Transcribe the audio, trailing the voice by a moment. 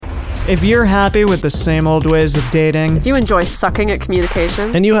If you're happy with the same old ways of dating, If you enjoy sucking at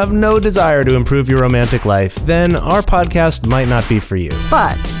communication, and you have no desire to improve your romantic life, then our podcast might not be for you.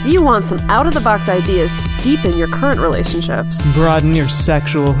 but if you want some out-of-the-box ideas to deepen your current relationships, broaden your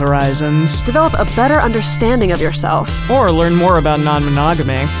sexual horizons, develop a better understanding of yourself, or learn more about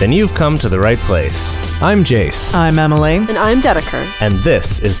non-monogamy, Then you've come to the right place. I'm Jace, I'm Emily. and I'm Dedeker. and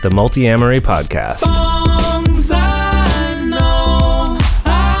this is the Multi-Amory Podcast. Songs I know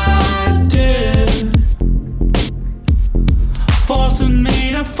I did, forcing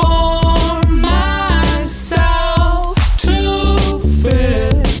me to form myself to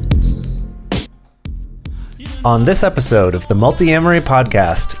fit. On this episode of the Multi-Amory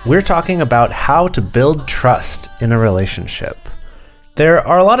Podcast, we're talking about how to build trust in a relationship. There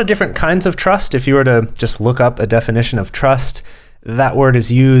are a lot of different kinds of trust. If you were to just look up a definition of trust, that word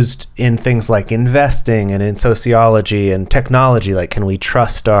is used in things like investing and in sociology and technology, like can we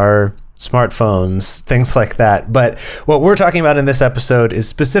trust our smartphones, things like that. But what we're talking about in this episode is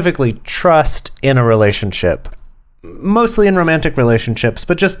specifically trust in a relationship. Mostly in romantic relationships,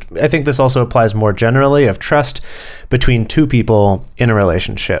 but just I think this also applies more generally of trust between two people in a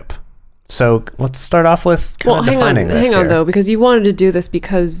relationship. So let's start off with kind of defining this hang on here. though, because you wanted to do this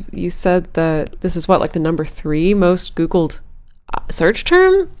because you said that this is like the number 3 most Googled search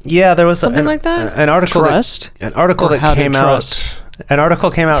term? Yeah, there was Something like that? An article Trust? an article Or that how to came trust? out. An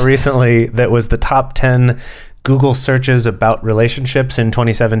article came out recently that was the top 10 Google searches about relationships in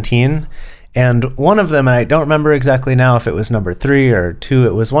 2017. And one of them, and I don't remember exactly now if it was number 3 or 2,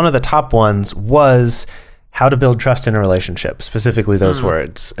 it was one of the top ones, was how to build trust in a relationship, specifically those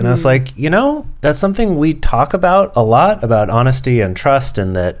words. And I was like, that's something we talk about a lot, about honesty and trust,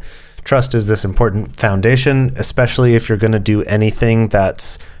 and that trust is this important foundation, especially if you're going to do anything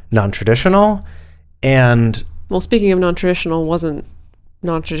that's non-traditional. And Well, speaking of non-traditional, wasn't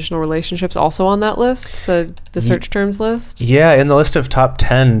non-traditional relationships also on that list, the search terms list? yeah, in the list of top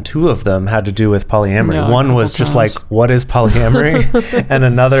 10, 2 of them had to do with polyamory. Yeah, a One was couple just times. like, what is polyamory? And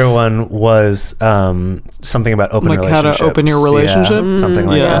another one was something about open Like how to relationships. open your relationship? Yeah, something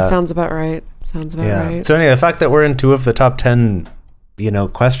like Yeah. that. Sounds about right. Right. So anyway, the fact that we're in 2 of the top 10,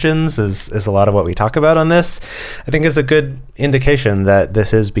 questions is a lot of what we talk about on this. I think is a good indication that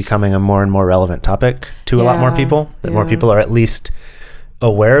this is becoming a more and more relevant topic to a lot more Yeah, people. That more yeah. people are at least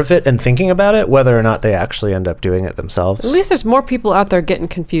aware of it and thinking about it, whether or not they actually end up doing it themselves. At least there's more people out there getting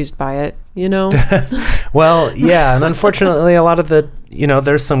confused by it, Well, yeah, and unfortunately, a lot of the,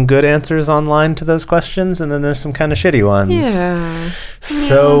 there's some good answers online to those questions, and then there's some kind of shitty ones. Yeah.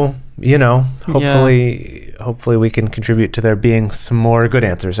 So, hopefully we can contribute to there being some more good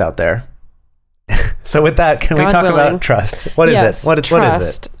answers out there. So with that, can we God talk willing. about trust? What is Yes, it? What is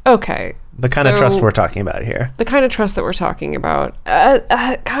trust. it? Okay. The kind of So- trust we're talking about here. The kind of trust that we're talking about.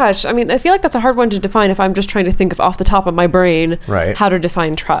 Gosh, I mean, I feel like that's a hard one to define if I'm just trying to think of off the top of my brain Right. how to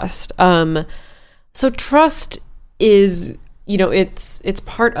define trust. So trust is, it's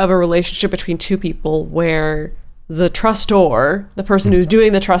part of a relationship between two people where the trustor, the person who's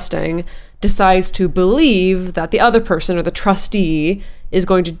doing the trusting, decides to believe that the other person or the trustee is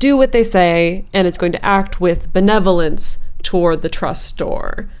going to do what they say and it's going to act with benevolence toward the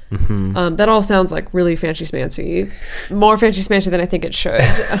trustor. That all sounds like really fancy-smancy. More fancy-smancy than I think it should.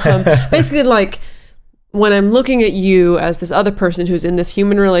 Basically, like, when I'm looking at you as this other person who's in this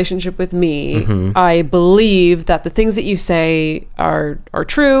human relationship with me, I believe that the things that you say are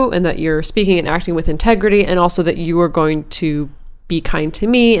true and that you're speaking and acting with integrity, and also that you are going to be kind to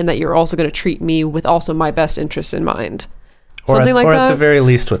me and that you're also going to treat me with also my best interests in mind. Something like or that. at the very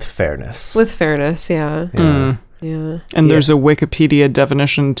least with fairness. With fairness, yeah. Yeah. Yeah. And there's a Wikipedia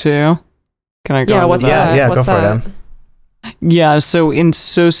definition too. Can I go Yeah, into what's that? that? Yeah, What's go for it, that? Em. Yeah, so in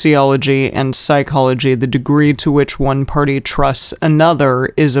sociology and psychology, the degree to which one party trusts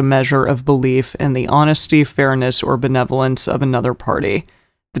another is a measure of belief in the honesty, fairness, or benevolence of another party.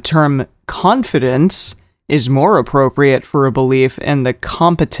 The term confidence is more appropriate for a belief in the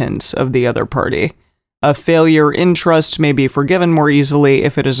competence of the other party. A failure in trust may be forgiven more easily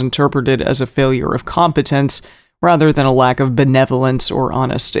if it is interpreted as a failure of competence rather than a lack of benevolence or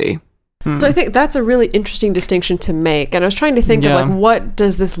honesty. So I think that's a really interesting distinction to make. And I was trying to think Yeah. of, like, what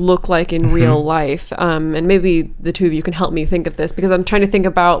does this look like in real life? And maybe the two of you can help me think of this, because I'm trying to think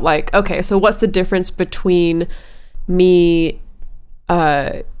about, like, okay, so what's the difference between me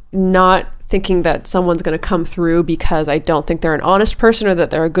not thinking that someone's going to come through because I don't think they're an honest person or that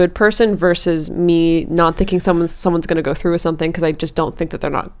they're a good person, versus me not thinking someone's going to go through with something because I just don't think that they're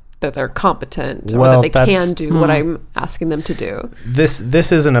not that they're competent or Well, that they can do what I'm asking them to do.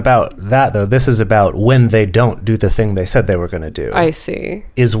 This isn't about that, though. This is about when they don't do the thing they said they were going to do. I see.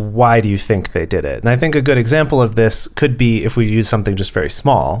 Is why do you think they did it? And I think a good example of this could be, if we use something just very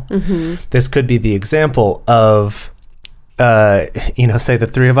small, this could be the example of, say the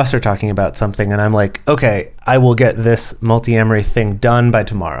three of us are talking about something and I'm like, okay, I will get this multi-amory thing done by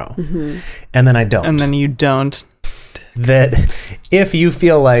tomorrow. And then I don't. And then you don't. That if you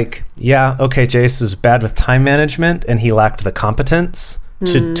feel like, yeah, okay, Jace was bad with time management and he lacked the competence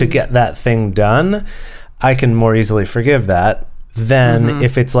to get that thing done, I can more easily forgive that than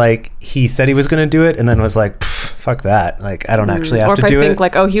if it's like he said he was going to do it and then was like, fuck that. Like, I don't actually have to do it. Or if I think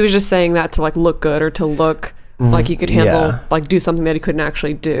like, oh, he was just saying that to like look good or to look like he could handle, like do something that he couldn't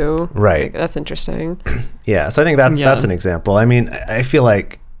actually do. Right. Like, that's interesting. Yeah. So I think that's an example. I mean, I feel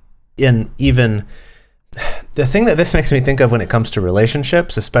like the thing that this makes me think of when it comes to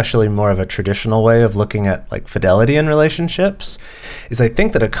relationships, especially more of a traditional way of looking at like fidelity in relationships, is I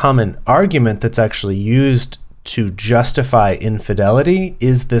think that a common argument that's actually used to justify infidelity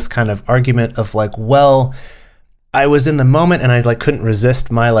is this kind of argument of like, well, I was in the moment and I like couldn't resist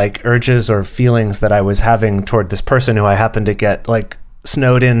my like urges or feelings that I was having toward this person who I happened to get like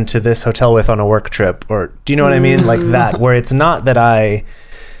snowed into this hotel with on a work trip, or do you know what I mean? Like that, where it's not that I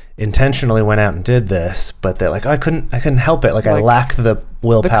intentionally went out and did this, but that like, oh, I couldn't help it. Like I lack the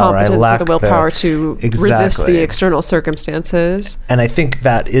willpower. The competence or the willpower to resist the external circumstances. And I think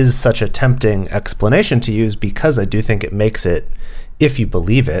that is such a tempting explanation to use because I do think it makes it, if you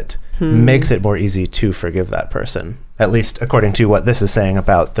believe it, makes it more easy to forgive that person. At least according to what this is saying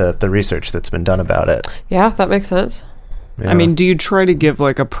about the research that's been done about it. Yeah, that makes sense. Yeah. I mean, do you try to give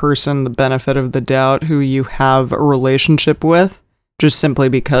like a person the benefit of the doubt who you have a relationship with? Just simply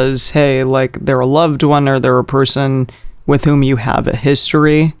because, hey, like they're a loved one or they're a person with whom you have a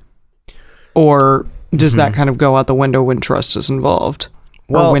history? Or does that kind of go out the window when trust is involved?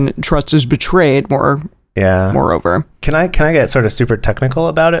 Well, or when trust is betrayed, moreover? Can I get sort of super technical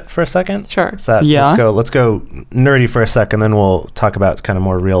about it for a second? Sure. Yeah. Let's go nerdy for a second, then we'll talk about kind of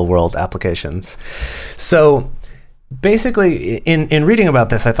more real world applications. So basically, in reading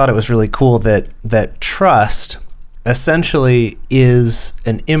about this, I thought it was really cool that trust essentially is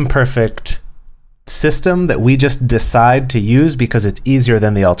an imperfect system that we just decide to use because it's easier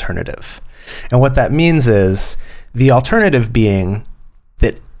than the alternative. And what that means is the alternative being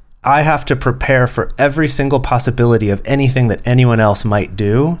that I have to prepare for every single possibility of anything that anyone else might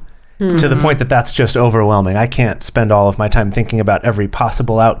do, to the point that that's just overwhelming. I can't spend all of my time thinking about every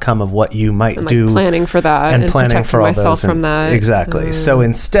possible outcome of what you might do. Planning for that and planning for all myself from that. Exactly. So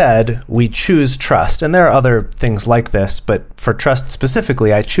instead, we choose trust. And there are other things like this, but for trust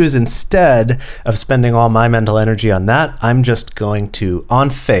specifically, I choose instead of spending all my mental energy on that, I'm just going to, on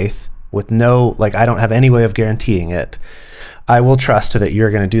faith, with no, like I don't have any way of guaranteeing it, I will trust that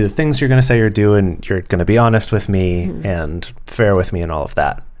you're going to do the things you're going to say you're doing, you're going to be honest with me and fair with me and all of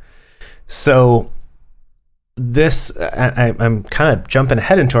that. So this, I'm kind of jumping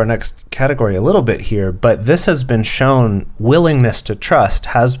ahead into our next category a little bit here, but this has been shown, willingness to trust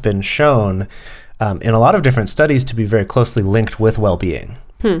has been shown in a lot of different studies to be very closely linked with well-being,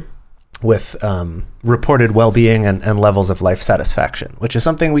 with reported well-being and levels of life satisfaction, which is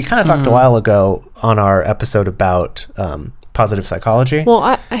something we kind of talked a while ago on our episode about positive psychology.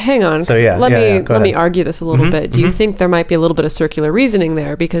 Well, hang on. So let me argue this a little bit. Do you think there might be a little bit of circular reasoning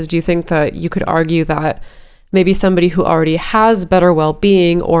there? Because do you think that you could argue that maybe somebody who already has better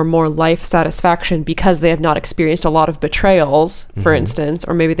well-being or more life satisfaction because they have not experienced a lot of betrayals, for instance,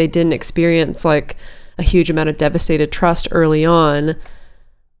 or maybe they didn't experience like a huge amount of devastated trust early on,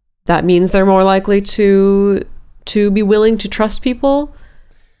 that means they're more likely to be willing to trust people?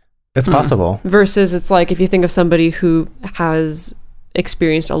 It's possible. Versus it's like if you think of somebody who has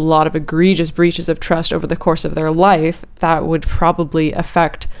experienced a lot of egregious breaches of trust over the course of their life, that would probably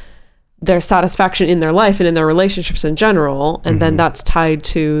affect their satisfaction in their life and in their relationships in general. And then that's tied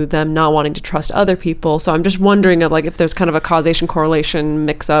to them not wanting to trust other people. So I'm just wondering of like if there's kind of a causation correlation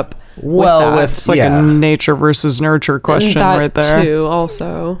mix up. Well, It's like a nature versus nurture question right there. Too,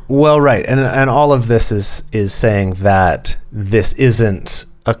 also. Well, right. And all of this is saying that this isn't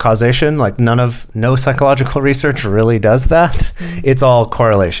a causation. Like no psychological research really does that. It's all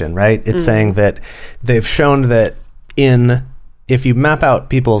correlation, right? It's saying that they've shown that if you map out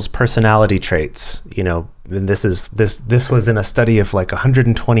people's personality traits, and this was in a study of like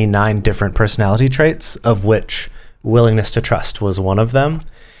 129 different personality traits, of which willingness to trust was one of them.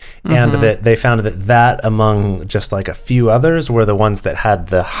 And that they found that among just like a few others were the ones that had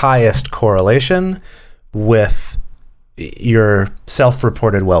the highest correlation with your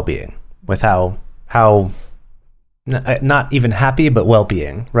self-reported well-being, with how not even happy, but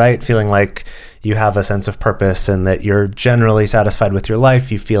well-being, right? Feeling like you have a sense of purpose and that you're generally satisfied with your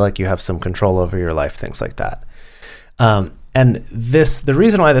life. You feel like you have some control over your life, things like that. And the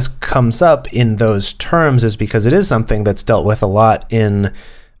reason why this comes up in those terms is because it is something that's dealt with a lot in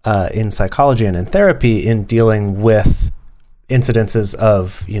psychology and in therapy, in dealing with incidences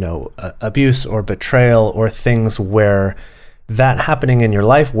of, abuse or betrayal, or things where that happening in your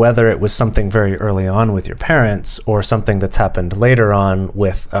life, whether it was something very early on with your parents or something that's happened later on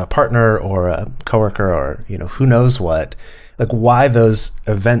with a partner or a coworker or, who knows what, like why those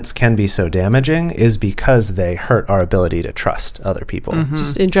events can be so damaging is because they hurt our ability to trust other people.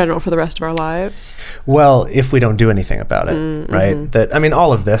 Just in general for the rest of our lives. Well, if we don't do anything about it, right?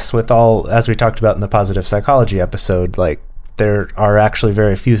 All of this as we talked about in the positive psychology episode, like there are actually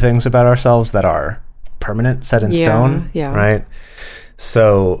very few things about ourselves that are permanent, set in stone, right?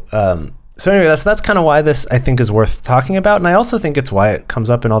 So anyway, that's kind of why this, I think, is worth talking about. And I also think it's why it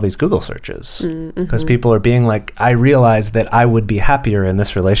comes up in all these Google searches, because people are being like, I realize that I would be happier in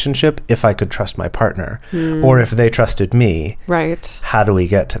this relationship if I could trust my partner, or if they trusted me. Right. How do we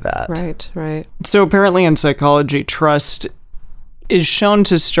get to that? Right. So apparently in psychology, trust is shown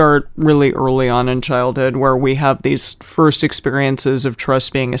to start really early on in childhood, where we have these first experiences of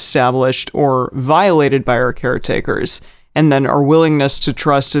trust being established or violated by our caretakers. And then our willingness to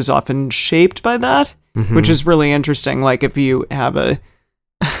trust is often shaped by that, which is really interesting. Like if you have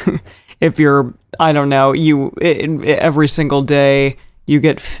if you're, I don't know, every single day you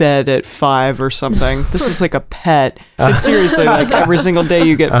get fed at 5 or something. This is like a pet. But seriously, like every single day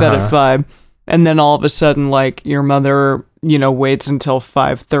you get fed at 5. And then all of a sudden, like your mother, waits until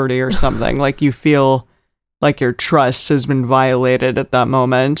 5:30 or something. Like you feel like your trust has been violated at that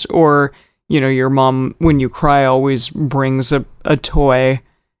moment. Or, your mom, when you cry, always brings a toy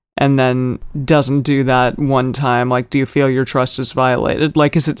and then doesn't do that one time. Like, do you feel your trust is violated?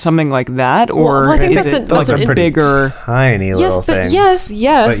 Like, is it something like that? Or I think is it those are pretty bigger? Tiny little things.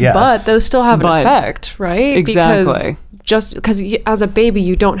 But those still have an effect, right? Exactly. Because as a baby,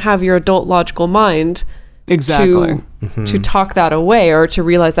 you don't have your adult logical mind to talk that away or to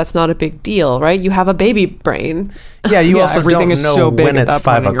realize that's not a big deal, right? You have a baby brain. Yeah, you also everything don't is know so big when at it's that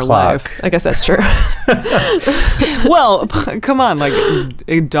 5 point in your o'clock. life. I guess that's true. Well, come on, like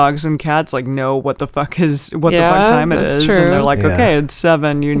dogs and cats like know what the fuck time it is, true. and they're like, Yeah. okay, it's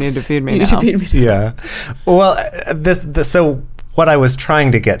 7. You need to feed me You now. need to feed me. Yeah. Well, so what I was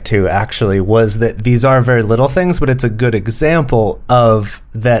trying to get to actually was that these are very little things, but it's a good example of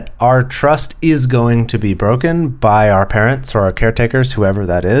that our trust is going to be broken by our parents or our caretakers, whoever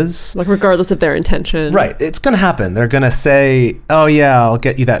that is. Like regardless of their intention. Right. It's going to happen. They're going to say, oh yeah, I'll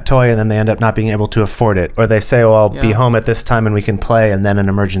get you that toy. And then they end up not being able to afford it. Or they say, oh, I'll be home at this time and we can play. And then an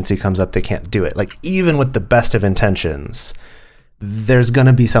emergency comes up. They can't do it. Like even with the best of intentions, there's going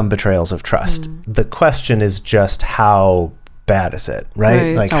to be some betrayals of trust. The question is just how bad is it,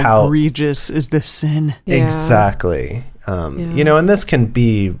 right? Like how egregious is the sin? Yeah. Exactly. And this can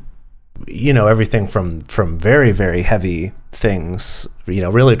be, everything from very, very heavy things,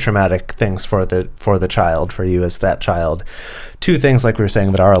 really traumatic things for the child, for you as that child, to things like we were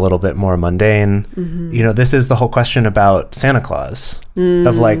saying that are a little bit more mundane. This is the whole question about Santa Claus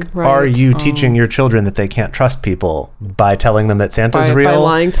of like, are you teaching your children that they can't trust people by telling them that Santa's real? By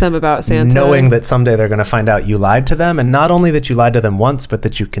lying to them about Santa. Knowing that someday they're going to find out you lied to them, and not only that you lied to them once, but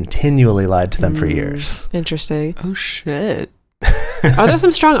that you continually lied to them for years. Interesting. Oh shit. Are there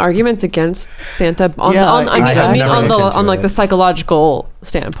some strong arguments against Santa on the psychological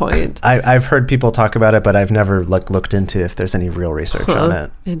standpoint? I've heard people talk about it, but I've never looked into if there's any real research on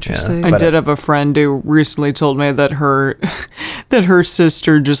it. Interesting. I did have a friend who recently told me that her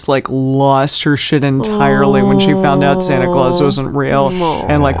sister just like lost her shit entirely when she found out Santa Claus wasn't real,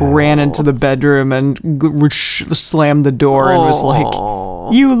 and like ran into the bedroom and slammed the door and was like,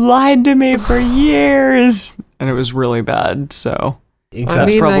 "You lied to me for years." And it was really bad. So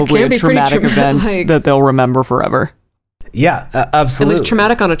that's probably a traumatic event that they'll remember forever. Yeah, absolutely. At least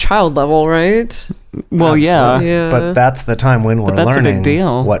traumatic on a child level, right? Well, yeah. But that's the time when we're that's learning a big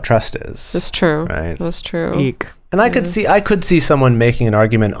deal. what trust is. That's true. Right. That's true. Eek. And I could see someone making an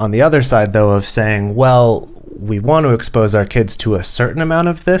argument on the other side, though, of saying, well, we want to expose our kids to a certain amount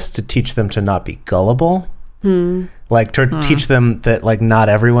of this to teach them to not be gullible. Like to teach them that like not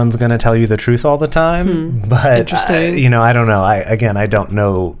everyone's going to tell you the truth all the time. But Interesting. I don't know. I don't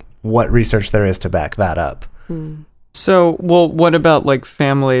know what research there is to back that up. So, well, what about like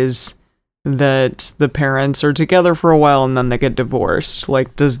families that the parents are together for a while and then they get divorced?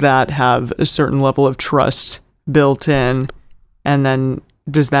 Like, does that have a certain level of trust built in, and then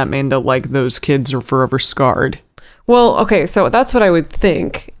does that mean that like those kids are forever scarred? Well, okay, so that's what I would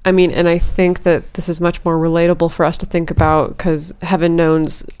think. I mean, and I think that this is much more relatable for us to think about because heaven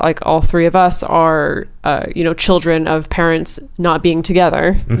knows, like all three of us are, children of parents not being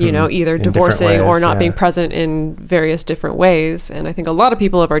together, either In divorcing different or ways, not yeah. being present in various different ways. And I think a lot of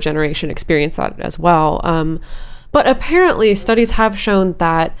people of our generation experience that as well. But apparently studies have shown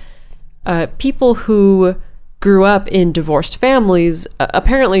that people who grew up in divorced families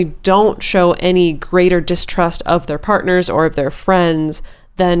apparently don't show any greater distrust of their partners or of their friends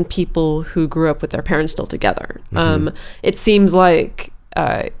than people who grew up with their parents still together. It seems like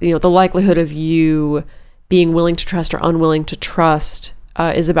the likelihood of you being willing to trust or unwilling to trust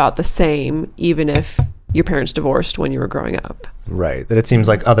is about the same, even if your parents divorced when you were growing up. Right. That it seems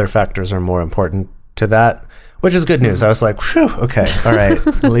like other factors are more important to that, which is good news. I was like, whew, okay, all right.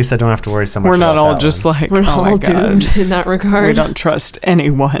 At least I don't have to worry so much We're not about all that just one. like, We're not oh my all God. doomed in that regard. We don't trust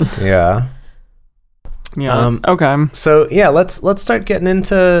anyone. Yeah. Yeah. Okay. So yeah, let's start getting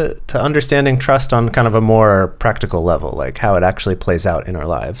into understanding trust on kind of a more practical level, like how it actually plays out in our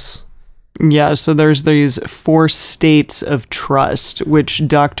lives. Yeah, so there's these 4 states of trust, which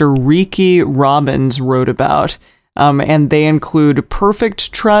Dr. Ricky Robbins wrote about. And they include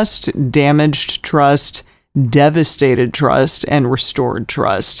perfect trust, damaged trust, devastated trust, and restored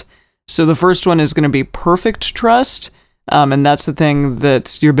trust. So the first one is going to be perfect trust. And that's the thing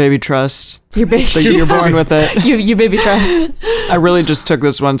that's your baby trust. Your baby, That you're born with it. you baby trust. I really just took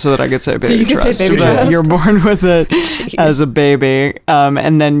this one so that I could say baby you could say trust. baby but trust. You're born with it as a baby,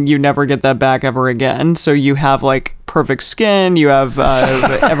 and then you never get that back ever again. So you have like perfect skin. You have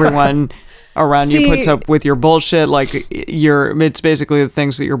everyone around you puts up with your bullshit. Like it's basically the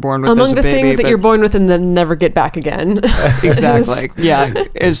things that you're born with Among as a the baby. things that but- you're born with and then never get back again. Exactly. Yeah.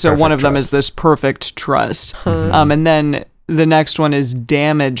 So one perfect of them is trust. this perfect trust. And then the next one is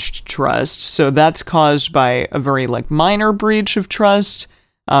damaged trust. So that's caused by a very like minor breach of trust,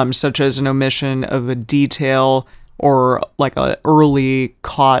 such as an omission of a detail or like a early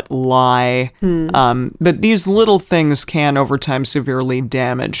caught lie. But these little things can over time severely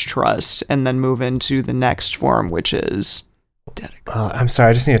damage trust and then move into the next form, which is I'm sorry,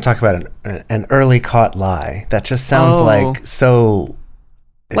 I just need to talk about an early caught lie. That just sounds Oh. like so.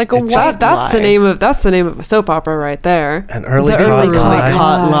 like a it white just- That's the lie. name of a soap opera right there. An early The caught early Early lie.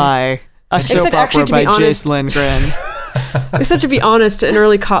 caught lie. A Except soap actually, opera to be by honest- Jace Lindgren. Except to be honest, an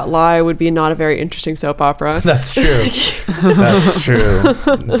early caught lie would be not a very interesting soap opera. That's true. That's true.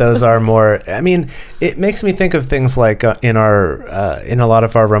 Those are more. I mean, it makes me think of things like in a lot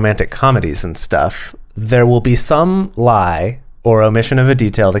of our romantic comedies and stuff. There will be some lie or omission of a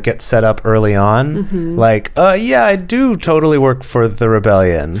detail that gets set up early on, like, yeah, I do totally work for the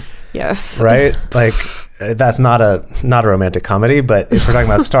rebellion, Yes. right? Like. That's not a romantic comedy, but if we're talking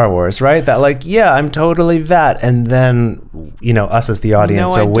about Star Wars, right? That like, yeah, I'm totally that, and then us as the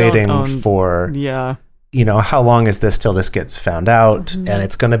audience No, I are don't waiting own- for Yeah. how long is this till this gets found out? And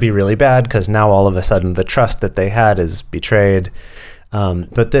it's going to be really bad because now all of a sudden the trust that they had is betrayed.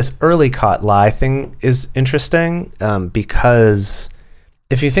 But this early caught lie thing is interesting because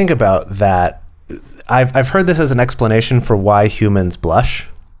if you think about that, I've heard this as an explanation for why humans blush,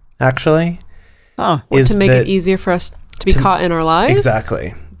 actually. Oh, Is To make that- it easier for us to be caught in our lies?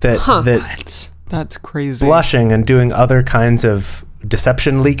 Exactly. That that's crazy. blushing and doing other kinds of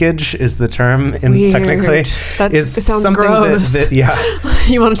deception leakage is the term in Weird. technically It sounds something gross. that yeah.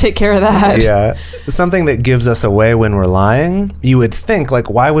 You want to take care of that. Yeah, something that gives us away when we're lying. You would think, like,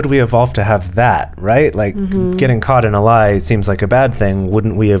 why would we evolve to have that, right? Like, getting caught in a lie seems like a bad thing.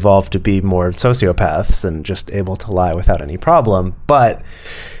 Wouldn't we evolve to be more sociopaths and just able to lie without any problem? But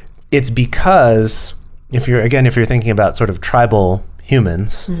it's because if you're thinking about sort of tribal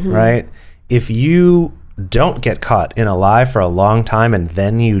humans, right? If you don't get caught in a lie for a long time and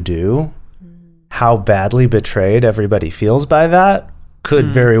then you do, how badly betrayed everybody feels by that could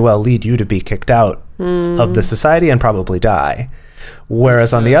very well lead you to be kicked out of the society and probably die.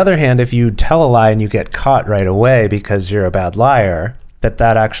 Whereas on the other hand, if you tell a lie and you get caught right away because you're a bad liar, that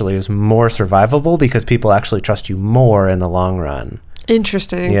actually is more survivable because people actually trust you more in the long run.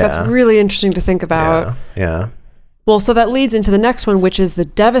 Interesting. Yeah. That's really interesting to think about. Yeah. Well, so that leads into the next one, which is the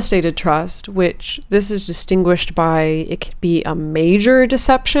devastated trust, which this is distinguished by it could be a major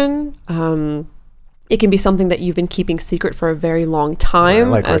deception. It can be something that you've been keeping secret for a very long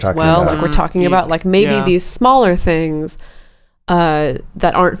time Like we're as talking well. about. Like we're talking about, like maybe Yeah. these smaller things that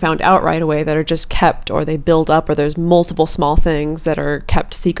aren't found out right away, that are just kept, or they build up, or there's multiple small things that are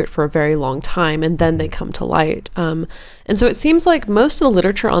kept secret for a very long time and then they come to light. And so it seems like most of the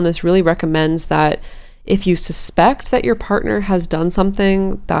literature on this really recommends that if you suspect that your partner has done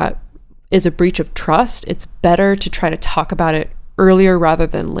something that is a breach of trust, it's better to try to talk about it earlier rather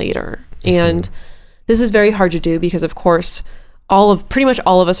than later. And this is very hard to do because, of course, pretty much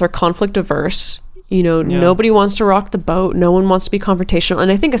all of us are conflict averse. You know, nobody wants to rock the boat. No one wants to be confrontational.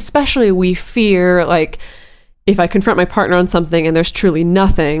 And I think especially we fear, like, if I confront my partner on something and there's truly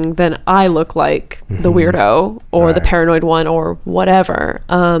nothing, then I look like the weirdo or the paranoid one or whatever.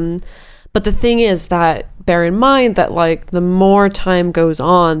 But the thing is that bear in mind that, like, the more time goes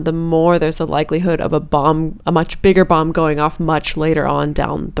on, the more there's the likelihood of a much bigger bomb going off much later on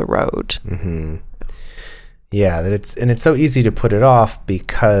down the road. Yeah, it's so easy to put it off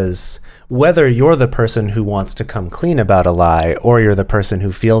because whether you're the person who wants to come clean about a lie or you're the person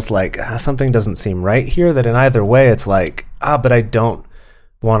who feels like something doesn't seem right here, that in either way it's like, but I don't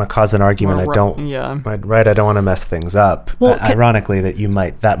want to cause an argument. I don't want to mess things up. Well, ironically,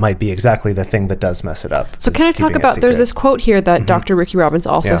 that might be exactly the thing that does mess it up. So can I talk about, there's this quote here that Dr. Ricky Robbins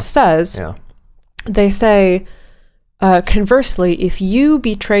also says, they say, conversely, if you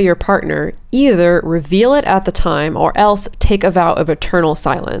betray your partner, either reveal it at the time or else take a vow of eternal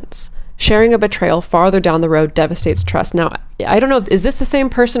silence. Sharing a betrayal farther down the road devastates trust. Now, I don't know, is this the same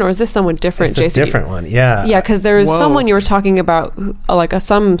person or is this someone different, Jason? It's a different one, yeah. Yeah, because there is someone you were talking about, like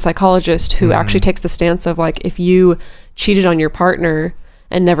some psychologist who actually takes the stance of, like, if you cheated on your partner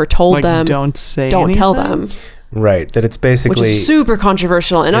and never told them, don't tell them. Right, that it's basically... Which is super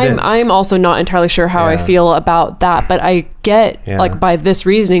controversial, and I'm also not entirely sure how I feel about that, but I get, like, by this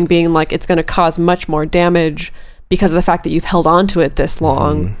reasoning being, like, it's going to cause much more damage because of the fact that you've held on to it this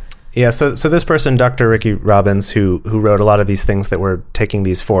long. Yeah, so this person, Dr. Ricky Robbins, who wrote a lot of these things that were taking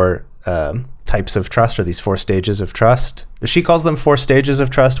these 4 types of trust, or these 4 stages of trust. She calls them 4 stages of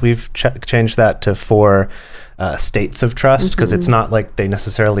trust. We've changed that to 4 states of trust, because it's not like they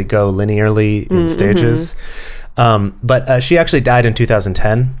necessarily go linearly in stages. But she actually died in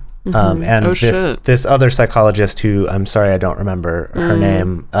 2010. And this other psychologist, who I'm sorry I don't remember her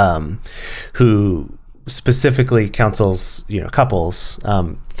name, who specifically counsels couples,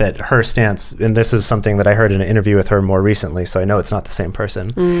 that her stance, and this is something that I heard in an interview with her more recently, so I know it's not the same person,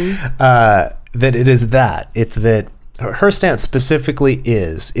 that it's that her stance specifically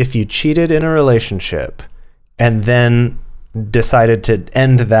is, if you cheated in a relationship and then decided to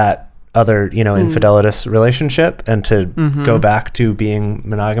end that other infidelitous relationship and to go back to being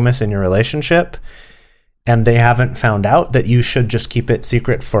monogamous in your relationship, and they haven't found out, that you should just keep it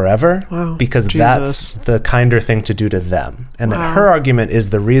secret forever, because that's the kinder thing to do to them. And that her argument is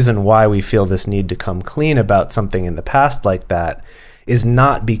the reason why we feel this need to come clean about something in the past like that is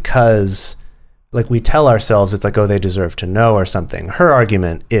not because, like, we tell ourselves it's like, oh, they deserve to know or something. Her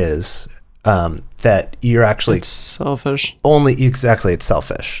argument is that you're actually... It's selfish. It's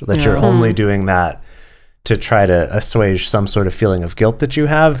selfish. That you're only doing that to try to assuage some sort of feeling of guilt that you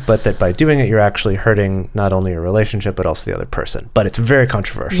have, but that by doing it, you're actually hurting not only your relationship, but also the other person. But it's very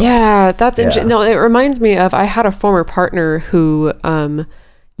controversial. Yeah, that's interesting. No, it reminds me of, I had a former partner who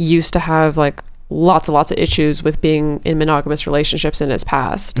used to have, like, lots and lots of issues with being in monogamous relationships in his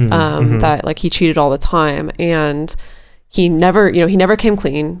past, that, like, he cheated all the time, and he never came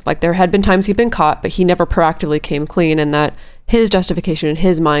clean. Like, there had been times he'd been caught, but he never proactively came clean, and that his justification in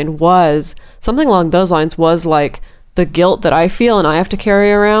his mind was something along those lines, was like, the guilt that I feel and I have to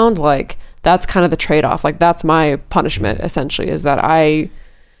carry around, like, that's kind of the trade-off. Like, that's my punishment, essentially, is that I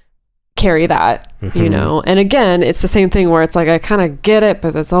carry that, And again, it's the same thing where it's like, I kind of get it,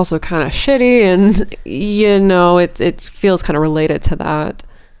 but it's also kind of shitty, and, it feels kind of related to that.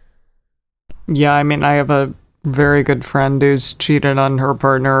 Yeah, I mean, I have a very good friend who's cheated on her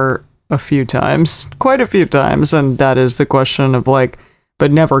partner quite a few times, and that is the question of, like, but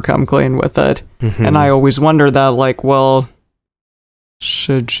never come clean with it. And I always wonder that, like, well,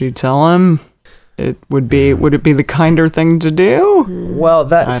 should she tell him? Would it be the kinder thing to do?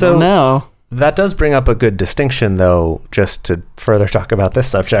 Well, I don't know. That does bring up a good distinction, though, just to further talk about this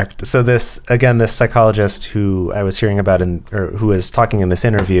subject. So this psychologist who I was hearing about, or who was talking in this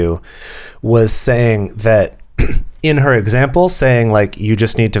interview, was saying that in her example, saying, like, you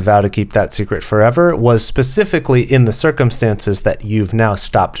just need to vow to keep that secret forever, was specifically in the circumstances that you've now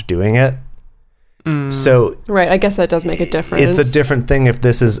stopped doing it. So right, I guess that does make a difference. It's a different thing if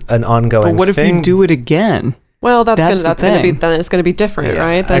this is an ongoing thing. But what if you do it again? Well, that's gonna be, then it's gonna be different,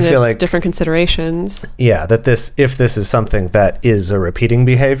 right? Then it's like, different considerations. Yeah, that if this is something that is a repeating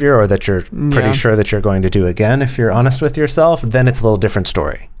behavior, or that you're pretty sure that you're going to do again, if you're honest with yourself, then it's a little different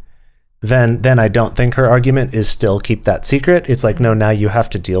story. Then I don't think her argument is still keep that secret. It's like, no, now you have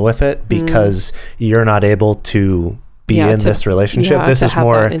to deal with it because you're not able to be in this relationship. This to is have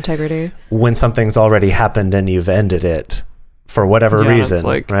more that integrity. when something's already happened and you've ended it for whatever reason, it's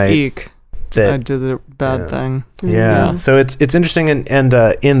like, right? eek, I did a bad thing. Yeah. So it's interesting, and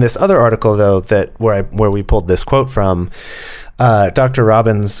in this other article though, that where we pulled this quote from, Dr.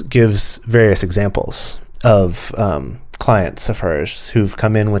 Robbins gives various examples of clients of hers who've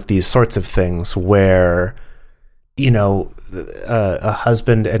come in with these sorts of things where, a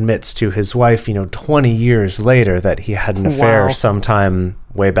husband admits to his wife, 20 years later that he had an affair sometime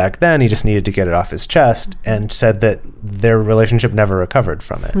way back then. He just needed to get it off his chest, and said that their relationship never recovered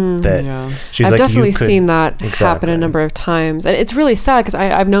from it. She's I've like, definitely seen that happen Exactly. a number of times. And it's really sad because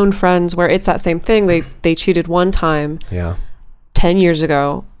I've known friends where it's that same thing. They cheated one time 10 years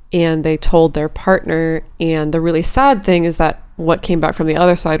ago, and they told their partner. And the really sad thing is that what came back from the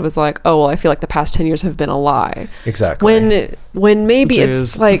other side was like, oh, well, I feel like the past 10 years have been a lie. Exactly. When maybe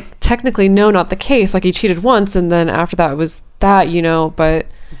it's like technically not the case. Like he cheated once, and then after that was that,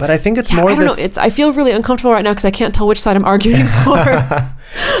 but I think it's more I don't this. know. I feel really uncomfortable right now because I can't tell which side I'm arguing for.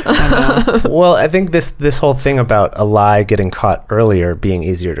 Well, I think this whole thing about a lie getting caught earlier being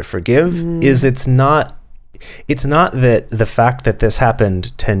easier to forgive is it's not that the fact that this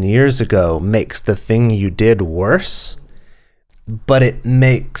happened 10 years ago makes the thing you did worse, but it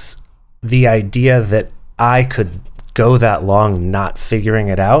makes the idea that I could go that long not figuring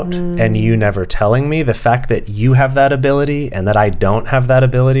it out and you never telling me, the fact that you have that ability and that I don't have that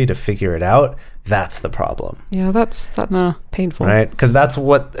ability to figure it out, that's the problem. Yeah, that's painful. Right? Because that's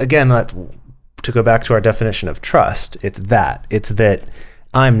what, again, to go back to our definition of trust, it's that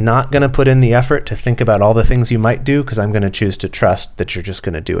I'm not going to put in the effort to think about all the things you might do, because I'm going to choose to trust that you're just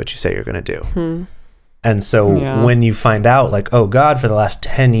going to do what you say you're going to do. And so when you find out, like, oh God, for the last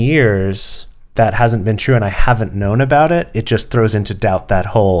 10 years, that hasn't been true and I haven't known about it, it just throws into doubt that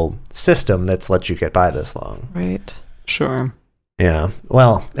whole system that's let you get by this long. Right. Sure. Yeah.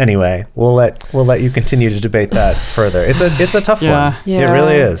 Well, anyway, we'll let you continue to debate that further. It's a tough one. Yeah. It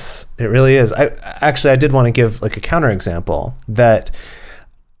really is. It really is. I did want to give like a counterexample that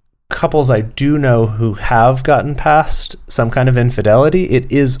couples I do know who have gotten past some kind of infidelity,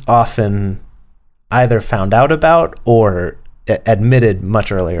 it is often either found out about or admitted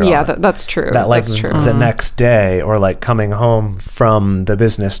much earlier yeah, on. that's true. That like that's true. the next day, or like coming home from the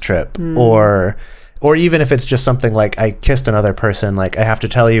business trip, or even if it's just something like I kissed another person, like I have to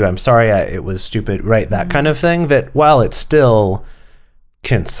tell you I'm sorry, it was stupid, right? That kind of thing, that while it still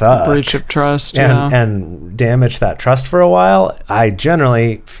can suck, Breach of trust, and damage that trust for a while, I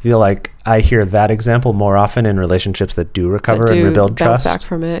generally feel like I hear that example more often in relationships that do recover and rebuild bounce trust. back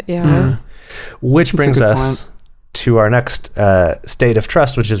from it. Yeah. Which That's brings a good us to our next state of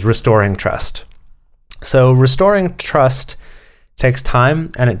trust, which is restoring trust. So restoring trust takes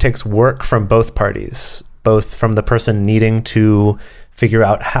time, and it takes work from both parties, both from the person needing to figure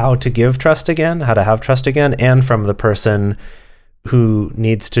out how to give trust again, how to have trust again, and from the person who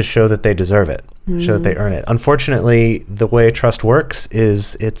needs to show that they deserve it, show that they earn it. Unfortunately, the way trust works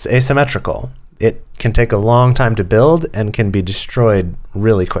is it's asymmetrical. It can take a long time to build and can be destroyed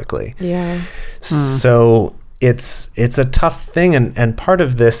really quickly. Yeah. So it's a tough thing, and part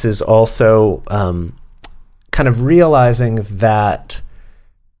of this is also kind of realizing that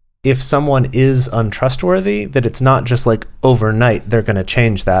if someone is untrustworthy, that it's not just like overnight they're going to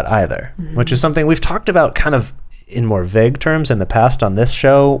change that either, which is something we've talked about kind of in more vague terms in the past on this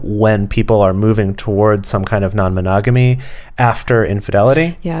show, when people are moving towards some kind of non-monogamy after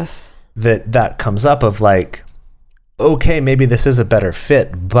infidelity. Yes. That comes up of like, okay, maybe this is a better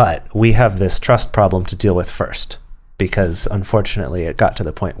fit, but we have this trust problem to deal with first, because unfortunately it got to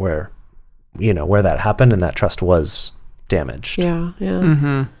the point where, where that happened and that trust was damaged. Yeah.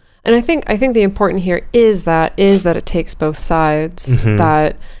 Yeah. And I think the important here is that it takes both sides.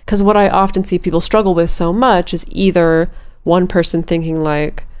 That, because what I often see people struggle with so much is either one person thinking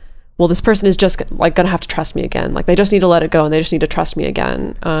like, well, this person is just like going to have to trust me again. Like they just need to let it go and they just need to trust me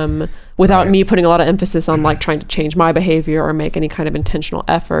again, without me putting a lot of emphasis on like trying to change my behavior or make any kind of intentional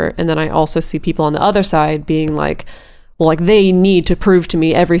effort. And then I also see people on the other side being like, well, like they need to prove to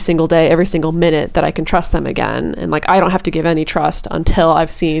me every single day, every single minute that I can trust them again. And like, I don't have to give any trust until I've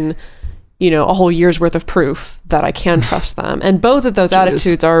seen, a whole year's worth of proof that I can trust them. And both of those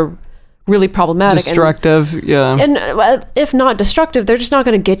attitudes are really problematic. Destructive, And if not destructive, they're just not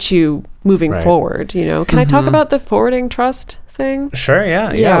going to get you moving forward, Can I talk about the forwarding trust thing? Sure,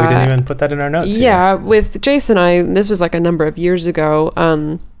 yeah. We didn't even put that in our notes. Yeah, with Jason and I, this was like a number of years ago,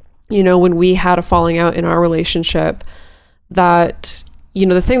 when we had a falling out in our relationship, that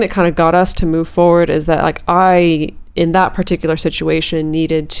the thing that kind of got us to move forward is that like I, in that particular situation,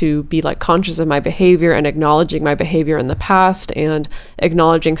 needed to be like conscious of my behavior and acknowledging my behavior in the past and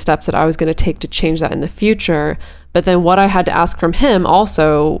acknowledging steps that I was going to take to change that in the future. But then what I had to ask from him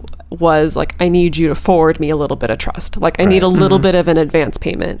also was like, I need you to forward me a little bit of trust. Like I need a little bit of an advance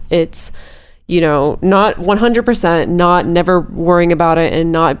payment. It's, not 100%, not never worrying about it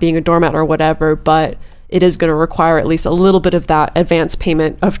and not being a doormat or whatever, but it is going to require at least a little bit of that advance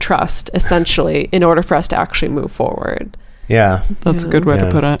payment of trust, essentially, in order for us to actually move forward. Yeah. That's a good way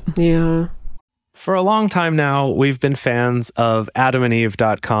to put it. Yeah. For a long time now, we've been fans of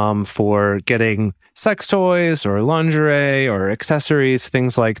adamandeve.com for getting sex toys or lingerie or accessories,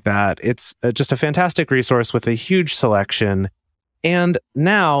 things like that. It's just a fantastic resource with a huge selection. And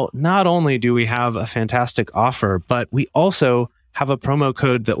now, not only do we have a fantastic offer, but we also have a promo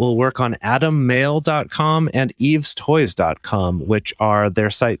code that will work on adammail.com and evestoys.com, which are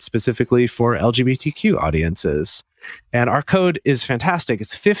their sites specifically for LGBTQ audiences. And our code is fantastic.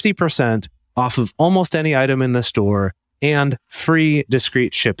 It's 50% off of almost any item in the store and free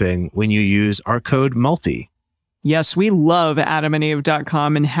discreet shipping when you use our code MULTI. Yes, we love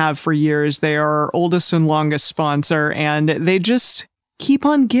adamandeve.com and have for years. They are our oldest and longest sponsor, and they just keep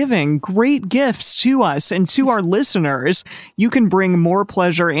on giving great gifts to us and to our listeners. You can bring more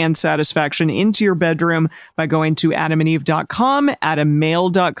pleasure and satisfaction into your bedroom by going to adamandeve.com,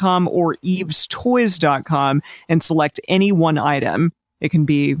 adammail.com, or evestoys.com and select any one item. It can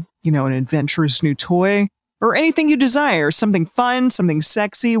be, an adventurous new toy or anything you desire, something fun, something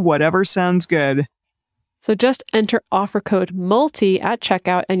sexy, whatever sounds good. So just enter offer code MULTI at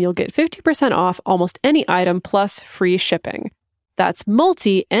checkout and you'll get 50% off almost any item plus free shipping. That's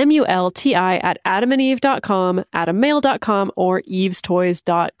MULTI, M-U-L-T-I, at adamandeve.com, adammail.com, or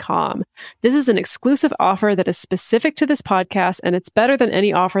evestoys.com. This is an exclusive offer that is specific to this podcast, and it's better than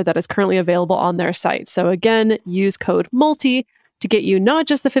any offer that is currently available on their site. So again, use code MULTI to get you not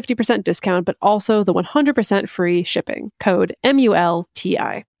just the 50% discount, but also the 100% free shipping. Code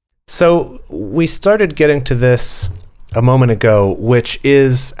MULTI. So we started getting to this a moment ago, which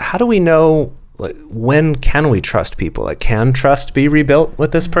is, how do we know, when can we trust people? Can trust be rebuilt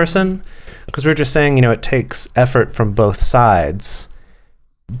with this person? Because we're just saying, it takes effort from both sides.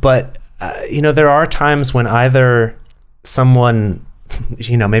 But, there are times when either someone,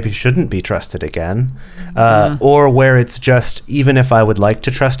 maybe shouldn't be trusted again, or where it's just, even if I would like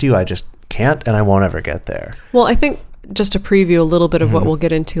to trust you, I just can't, and I won't ever get there. Well, I think just to preview a little bit of what we'll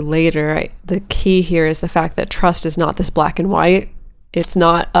get into later, the key here is the fact that trust is not this black and white. It's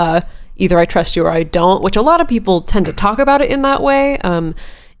not either I trust you or I don't, which a lot of people tend to talk about it in that way.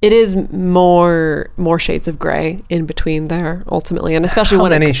 It is more shades of gray in between there, ultimately, and especially How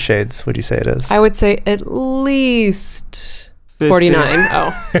when many shades would you say it is? I would say at least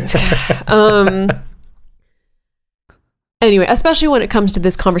 49. Anyway, especially when it comes to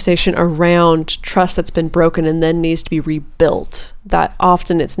this conversation around trust that's been broken and then needs to be rebuilt, that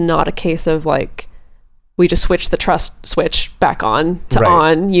often it's not a case of we just switch the trust switch back on to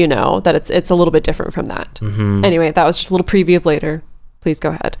on, that it's a little bit different from that. Mm-hmm. Anyway, that was just a little preview of later. Please go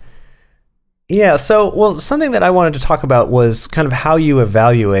ahead. Yeah, something that I wanted to talk about was kind of how you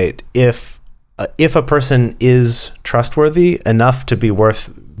evaluate if a person is trustworthy enough to be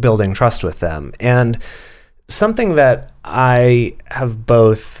worth building trust with them. And something that I have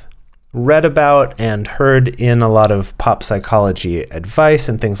both read about and heard in a lot of pop psychology advice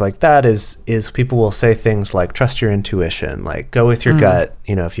and things like that is people will say things like, trust your intuition, go with your gut,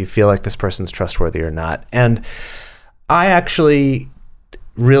 if you feel like this person's trustworthy or not. And I actually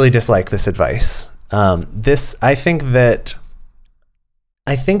really dislike this advice. I think that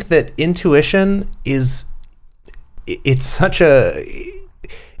intuition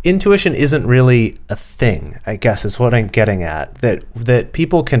intuition isn't really a thing, I guess, is what I'm getting at. That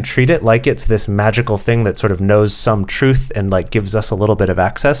people can treat it like it's this magical thing that sort of knows some truth and gives us a little bit of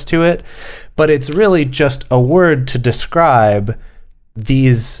access to it. But it's really just a word to describe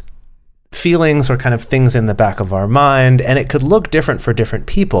these feelings or kind of things in the back of our mind. And it could look different for different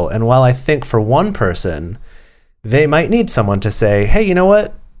people. And while I think for one person, they might need someone to say, hey, you know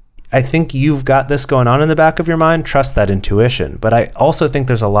what? I think you've got this going on in the back of your mind. Trust that intuition. But I also think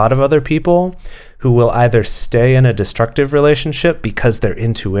there's a lot of other people who will either stay in a destructive relationship because their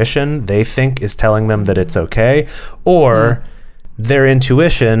intuition, they think, is telling them that it's okay, or their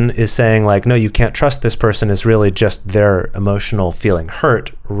intuition is saying no, you can't trust this person, is really just their emotional feeling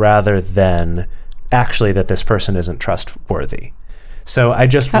hurt rather than actually that this person isn't trustworthy. So I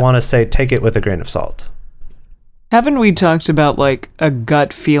just want to say, take it with a grain of salt. Haven't we talked about a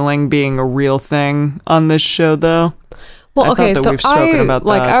gut feeling being a real thing on this show, though? Well, I okay, thought that so we've spoken about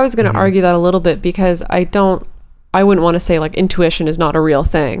that. I was going to argue that a little bit because I wouldn't want to say like intuition is not a real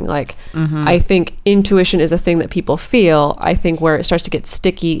thing. Like, I think intuition is a thing that people feel. I think where it starts to get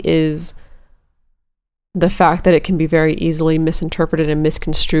sticky is the fact that it can be very easily misinterpreted and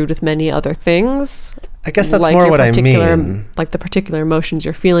misconstrued with many other things. I guess that's like more your what I particular- mean. Like the particular emotions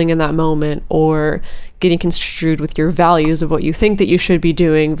you're feeling in that moment, or getting construed with your values of what you think that you should be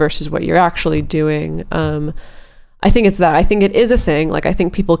doing versus what you're actually doing. I think it's that. I think it is a thing. Like, I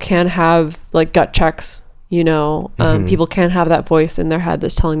think people can have like gut checks, you know, people can have that voice in their head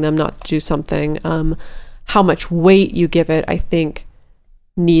that's telling them not to do something. How much weight you give it, I think,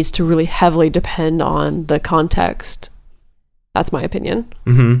 needs to really heavily depend on the context. That's my opinion.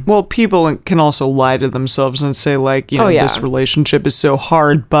 Well, people can also lie to themselves and say, like, you know, yeah. this relationship is so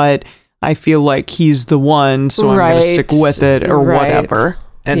hard, but I feel like he's the one, so I'm going to stick with it or whatever.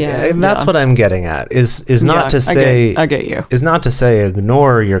 And, Yeah. and that's what I'm getting at is not to I say get you. is not to say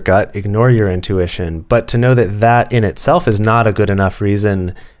ignore your gut, ignore your intuition, but to know that that in itself is not a good enough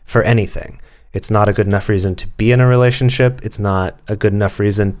reason for anything. It's not a good enough reason to be in a relationship. It's not a good enough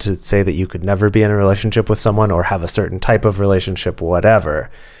reason to say that you could never be in a relationship with someone or have a certain type of relationship,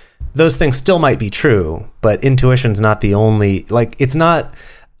 whatever. Those things still might be true, but intuition's not the only, like, it's not,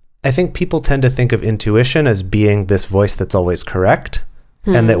 I think people tend to think of intuition as being this voice that's always correct.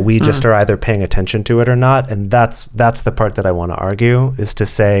 And that we just are either paying attention to it or not. And that's the part that I want to argue, is to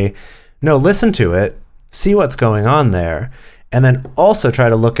say, no, listen to it, see what's going on there, and then also try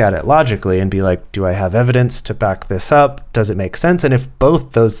to look at it logically and be like, do I have evidence to back this up? Does it make sense? And if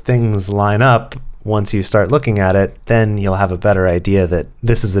both those things line up, once you start looking at it, then you'll have a better idea that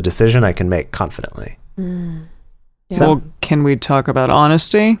this is a decision I can make confidently. Yeah. Well, can we talk about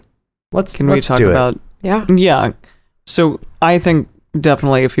honesty? Let's talk do it. about Yeah. So I think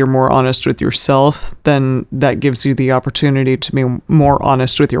definitely if you're more honest with yourself, then that gives you the opportunity to be more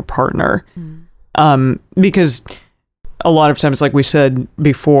honest with your partner. Because a lot of times, like we said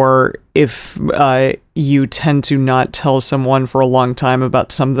before, if you tend to not tell someone for a long time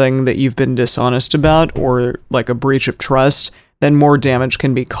about something that you've been dishonest about, or like a breach of trust, then more damage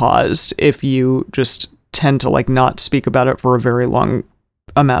can be caused if you just tend to like not speak about it for a very long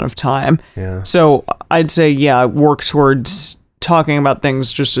amount of time. Yeah. So I'd say, work towards talking about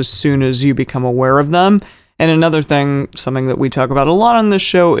things just as soon as you become aware of them. And another thing, something that we talk about a lot on this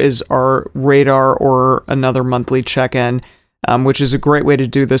show, is our radar or another monthly check-in, which is a great way to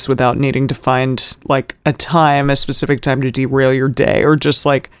do this without needing to find like a specific time to derail your day, or just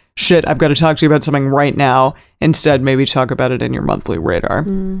like, shit, I've got to talk to you about something right now. Instead, maybe talk about it in your monthly radar.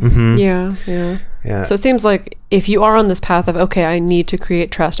 Yeah. So it seems like if you are on this path of, okay, I need to create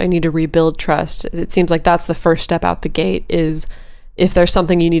trust, I need to rebuild trust, it seems like that's the first step out the gate, is if there's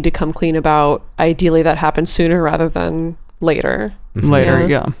something you need to come clean about, ideally that happens sooner rather than later.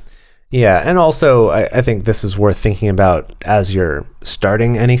 Yeah, and also I think this is worth thinking about as you're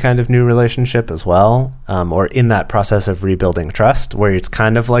starting any kind of new relationship as well, or in that process of rebuilding trust, where it's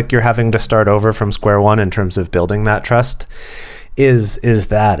kind of like you're having to start over from square one in terms of building that trust. Is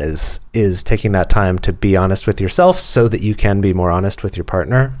taking that time to be honest with yourself so that you can be more honest with your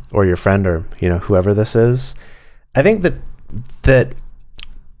partner or your friend or, you know, whoever this is. I think that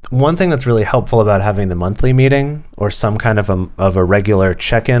one thing that's really helpful about having the monthly meeting or some kind of a regular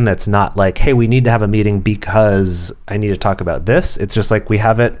check-in that's not like, hey, we need to have a meeting because I need to talk about this. It's just like, we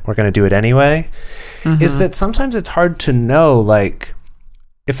have it, we're going to do it anyway. Is that sometimes it's hard to know, like,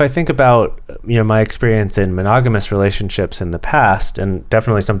 if I think about, you know, my experience in monogamous relationships in the past, and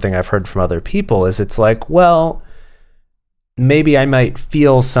definitely something I've heard from other people, is it's like, well, maybe I might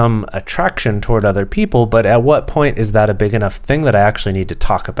feel some attraction toward other people, but at what point is that a big enough thing that I actually need to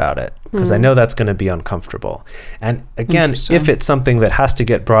talk about it? Because I know that's going to be uncomfortable. And again, if it's something that has to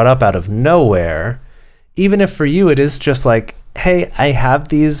get brought up out of nowhere, even if for you it is just like, hey, I have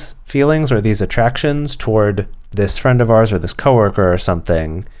these feelings or these attractions toward this friend of ours or this coworker or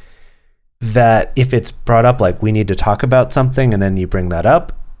something, that if it's brought up like, we need to talk about something, and then you bring that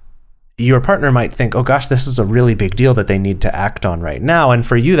up, your partner might think, oh gosh, this is a really big deal that they need to act on right now. And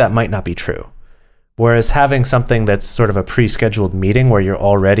for you, that might not be true. Whereas having something that's sort of a pre-scheduled meeting where you're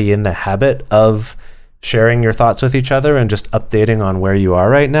already in the habit of sharing your thoughts with each other and just updating on where you are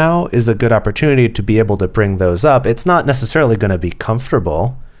right now is a good opportunity to be able to bring those up. It's not necessarily going to be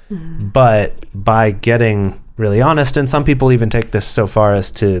comfortable, but by getting really honest, and some people even take this so far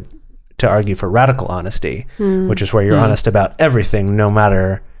as to argue for radical honesty, which is where you're honest about everything, no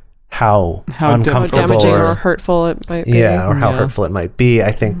matter how uncomfortable damaging or hurtful it might be. Yeah, or how hurtful it might be.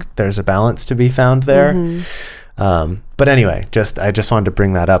 I think there's a balance to be found there. But anyway, I just wanted to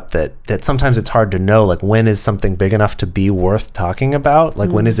bring that up, that sometimes it's hard to know, like, when is something big enough to be worth talking about?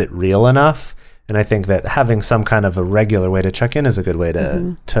 Like, when is it real enough? And I think that having some kind of a regular way to check in is a good way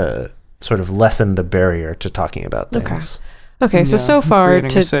to sort of lessen the barrier to talking about things. Okay, so far,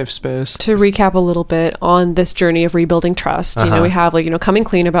 creating a safe space. to recap a little bit on this journey of rebuilding trust, we have coming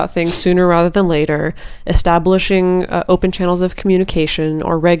clean about things sooner rather than later, establishing open channels of communication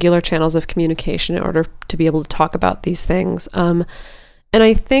or regular channels of communication in order to be able to talk about these things. And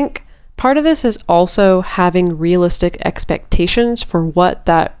I think part of this is also having realistic expectations for what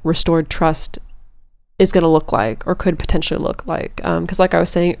that restored trust is going to look like or could potentially look like. Because like I was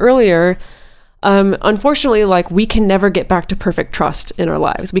saying earlier, unfortunately, like, we can never get back to perfect trust in our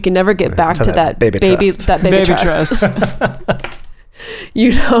lives. We can never get back to that baby trust.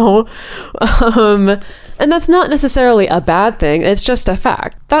 And that's not necessarily a bad thing. It's just a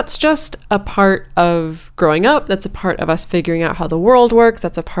fact. That's just a part of growing up. That's a part of us figuring out how the world works.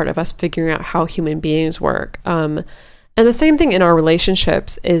 That's a part of us figuring out how human beings work. And the same thing in our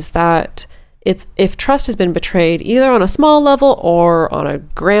relationships is that if trust has been betrayed either on a small level or on a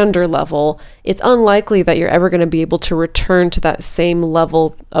grander level, it's unlikely that you're ever going to be able to return to that same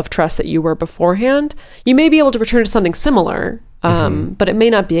level of trust that you were beforehand. You may be able to return to something similar, but it may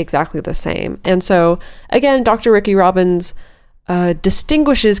not be exactly the same. And so, again, Dr. Ricky Robbins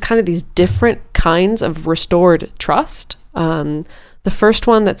distinguishes kind of these different kinds of restored trust. The first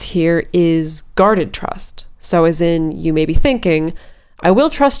one that's here is guarded trust. So as in, you may be thinking, I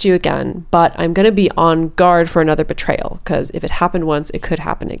will trust you again, but I'm going to be on guard for another betrayal, because if it happened once, it could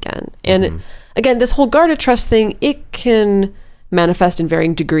happen again. And again, this whole guarded trust thing, it can manifest in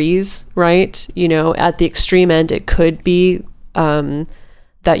varying degrees, right? At the extreme end, it could be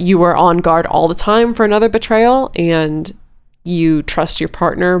that you are on guard all the time for another betrayal and you trust your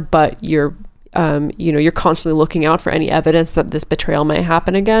partner, but you're constantly looking out for any evidence that this betrayal may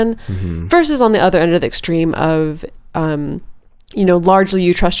happen again, versus on the other end of the extreme of, largely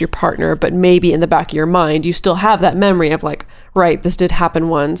you trust your partner, but maybe in the back of your mind, you still have that memory of like, right, this did happen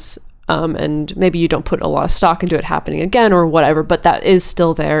once. And maybe you don't put a lot of stock into it happening again or whatever, but that is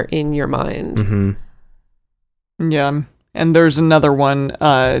still there in your mind. Yeah. And there's another one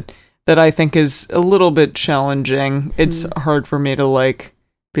that I think is a little bit challenging. It's hard for me to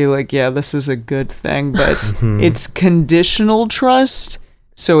be like, yeah, this is a good thing, but it's conditional trust.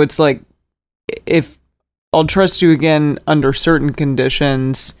 So it's like, if I'll trust you again under certain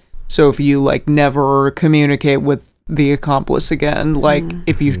conditions. So if you never communicate with the accomplice again,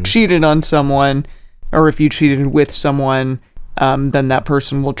 if you cheated on someone or if you cheated with someone, then that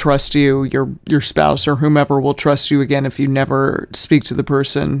person will trust you, your spouse or whomever will trust you again if you never speak to the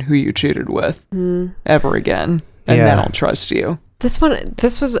person who you cheated with ever again. And then I'll trust you. This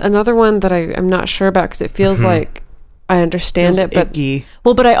was another one that I'm not sure about, because it feels like I understand it, but icky.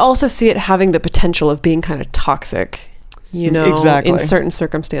 But I also see it having the potential of being kind of toxic, exactly. in certain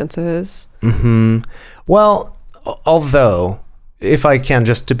circumstances. Well, although, if I can,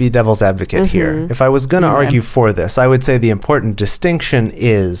 just to be devil's advocate here, if I was going to argue for this, I would say the important distinction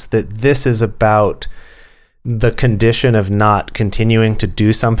is that this is about the condition of not continuing to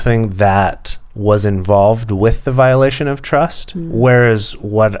do something that was involved with the violation of trust, whereas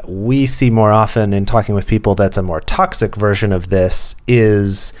what we see more often in talking with people that's a more toxic version of this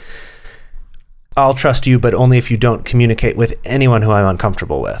is, I'll trust you, but only if you don't communicate with anyone who I'm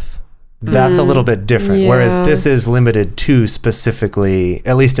uncomfortable with. That's a little bit different, whereas this is limited to specifically,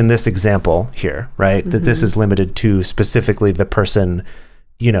 at least in this example here, right, that this is limited to specifically the person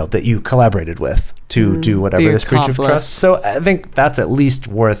that you collaborated with to do whatever this breach of trust. So I think that's at least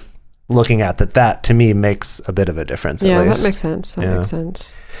worth looking at, that to me makes a bit of a difference. Yeah, at least. That makes sense. That makes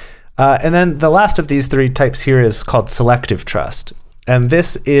sense. And then the last of these three types here is called selective trust. And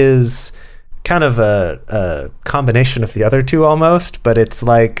this is kind of a combination of the other two almost, but it's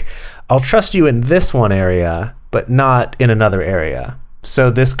like, I'll trust you in this one area, but not in another area. So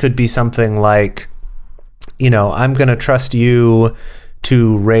this could be something like, I'm going to trust you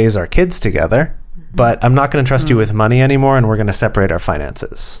to raise our kids together, but I'm not going to trust you with money anymore, and we're going to separate our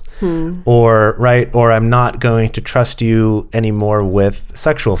finances. Or I'm not going to trust you anymore with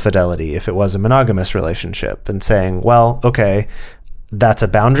sexual fidelity if it was a monogamous relationship, and saying, well, okay, that's a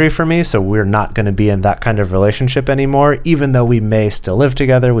boundary for me, so we're not going to be in that kind of relationship anymore, even though we may still live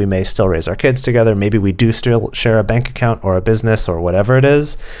together, we may still raise our kids together, maybe we do still share a bank account or a business or whatever it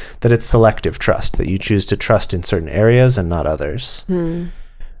is, that it's selective trust, that you choose to trust in certain areas and not others.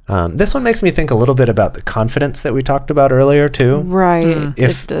 This one makes me think a little bit about the confidence that we talked about earlier too. Right.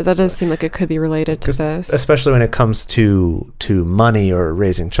 That does seem like it could be related to this. Especially when it comes to money or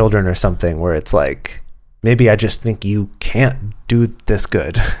raising children or something, where it's like, maybe I just think you can't do this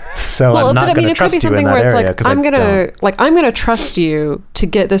good. So I'm not going to trust you in that area. I'm gonna trust you to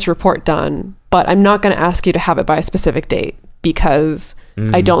get this report done, but I'm not going to ask you to have it by a specific date because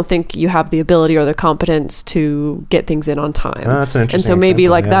I don't think you have the ability or the competence to get things in on time. Oh, that's an interesting And so maybe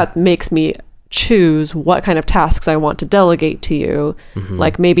example, that makes me choose what kind of tasks I want to delegate to you.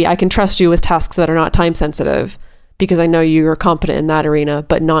 Like maybe I can trust you with tasks that are not time sensitive because I know you're competent in that arena,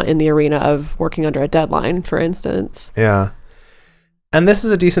 but not in the arena of working under a deadline, for instance. Yeah. And this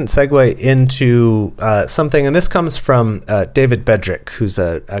is a decent segue into something, and this comes from David Bedrick, who's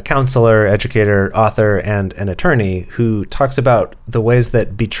a counselor, educator, author, and an attorney who talks about the ways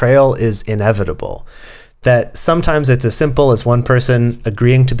that betrayal is inevitable. That sometimes it's as simple as one person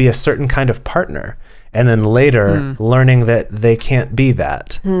agreeing to be a certain kind of partner and then later learning that they can't be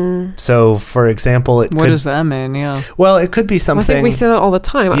that. So, for example, what does that mean? Yeah. Well, it could be something... I think we see that all the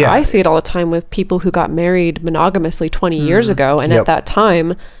time. Yeah. I see it all the time with people who got married monogamously 20 years ago. And at that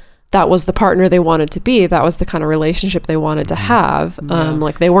time, that was the partner they wanted to be. That was the kind of relationship they wanted to have.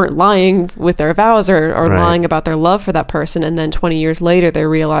 Like they weren't lying with their vows or lying about their love for that person. And then 20 years later, they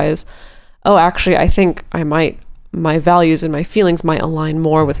realize, oh, actually, I think my values and my feelings might align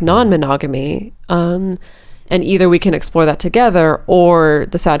more with non-monogamy. And either we can explore that together, or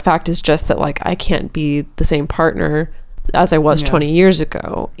the sad fact is just that like I can't be the same partner as I was 20 years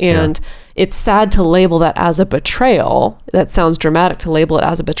ago. And it's sad to label that as a betrayal. That sounds dramatic to label it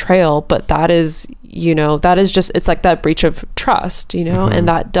as a betrayal, but that is just, it's like that breach of trust, and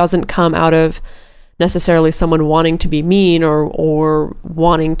that doesn't come out of necessarily someone wanting to be mean or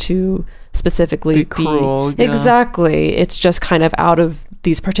wanting to specifically be cruel. Yeah. Exactly. It's just kind of out of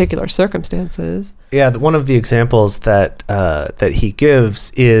these particular circumstances. Yeah, one of the examples that he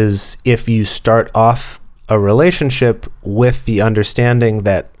gives is if you start off a relationship with the understanding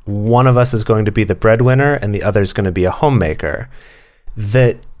that one of us is going to be the breadwinner and the other is going to be a homemaker,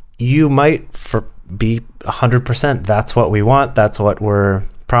 that you might be 100% that's what we want, that's what we're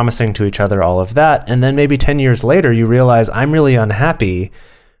promising to each other, all of that. And then maybe 10 years later, you realize I'm really unhappy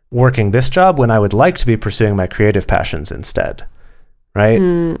working this job when I would like to be pursuing my creative passions instead, right?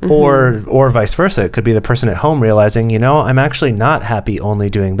 Or vice versa. It could be the person at home realizing, I'm actually not happy only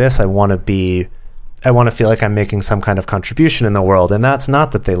doing this. I want to feel like I'm making some kind of contribution in the world. And that's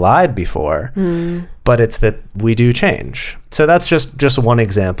not that they lied before, but it's that we do change. So that's just one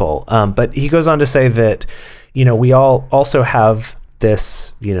example. But he goes on to say that, we all also have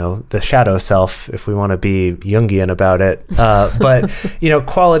this, the shadow self, if we want to be Jungian about it, but,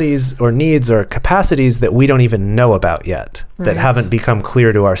 qualities or needs or capacities that we don't even know about yet, that haven't become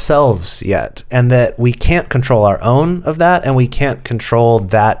clear to ourselves yet, and that we can't control our own of that, and we can't control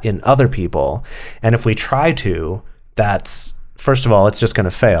that in other people. And if we try to, that's, first of all, it's just going to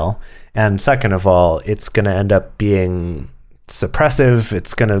fail. And second of all, it's going to end up being suppressive.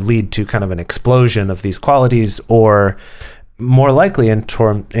 It's going to lead to kind of an explosion of these qualities, or more likely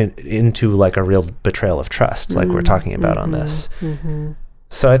into like a real betrayal of trust, like we're talking about on this.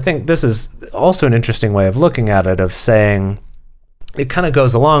 So I think this is also an interesting way of looking at it, of saying it kind of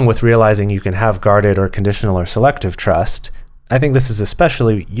goes along with realizing you can have guarded or conditional or selective trust. I think this is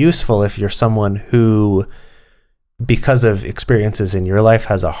especially useful if you're someone who, because of experiences in your life,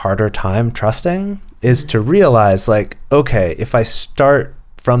 has a harder time trusting, is to realize like, okay, if I start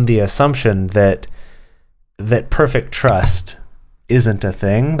from the assumption that perfect trust isn't a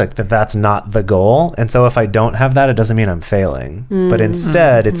thing, like that's not the goal. And so if I don't have that, it doesn't mean I'm failing. But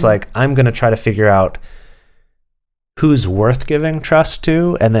instead, it's like, I'm going to try to figure out who's worth giving trust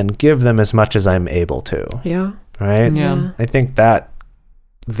to and then give them as much as I'm able to. Yeah. Right? Yeah. I think that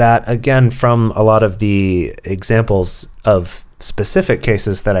again, from a lot of the examples of specific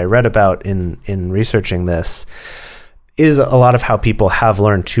cases that I read about in researching this, is a lot of how people have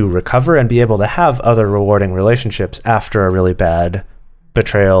learned to recover and be able to have other rewarding relationships after a really bad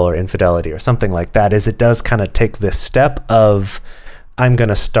betrayal or infidelity or something like that. Is it does kind of take this step of, I'm going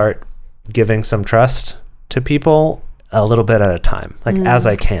to start giving some trust to people a little bit at a time, like as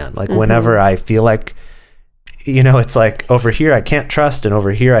I can, like whenever I feel like, it's like over here I can't trust and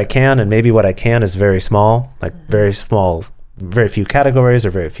over here I can, and maybe what I can is very small, like very small, very few categories or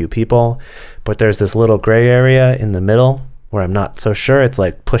very few people, but there's this little gray area in the middle where I'm not so sure. It's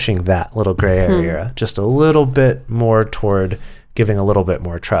like pushing that little gray area just a little bit more toward giving a little bit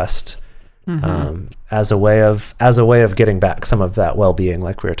more trust, as a way of getting back some of that well-being,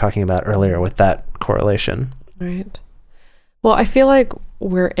 like we were talking about earlier with that correlation. Right. Well, I feel like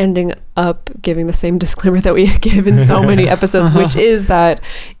we're ending up giving the same disclaimer that we give in so many episodes, which is that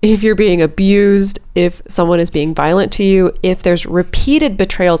if you're being abused, if someone is being violent to you, if there's repeated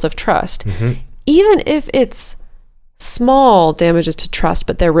betrayals of trust, even if it's small damages to trust,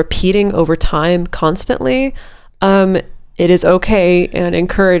 but they're repeating over time constantly, it is okay and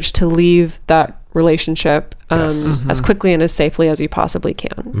encouraged to leave that relationship as quickly and as safely as you possibly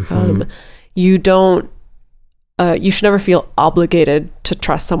can. You don't, you should never feel obligated to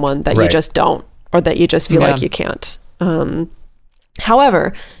trust someone that you just don't, or that you just feel like you can't.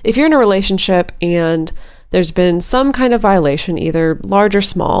 However, if you're in a relationship and there's been some kind of violation, either large or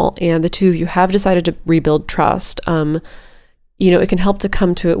small, and the two of you have decided to rebuild trust, it can help to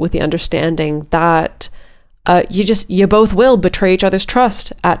come to it with the understanding that you both will betray each other's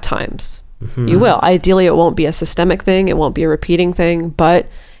trust at times. You will. Ideally, it won't be a systemic thing. It won't be a repeating thing, but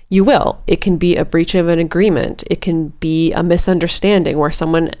you will. It can be a breach of an agreement. It can be a misunderstanding where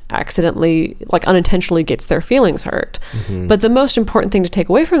someone accidentally, like unintentionally, gets their feelings hurt. But the most important thing to take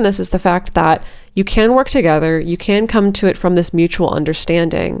away from this is the fact that you can work together. You can come to it from this mutual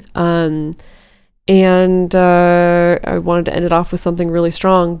understanding. I wanted to end it off with something really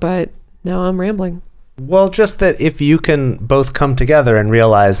strong, but now I'm rambling. Well, just that if you can both come together and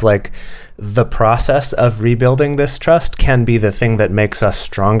realize like the process of rebuilding this trust can be the thing that makes us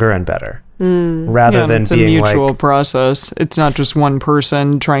stronger and better, rather than it's being a mutual like process. It's not just one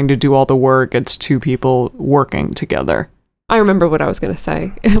person trying to do all the work. It's two people working together. I remember what I was going to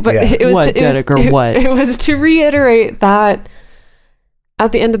say, but Yeah. it was What, Dedeker, what? It was to reiterate that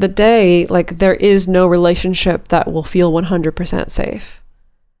at the end of the day, like there is no relationship that will feel 100% safe.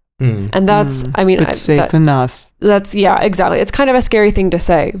 And that's, I mean, It's safe enough. That's, yeah, exactly. It's kind of a scary thing to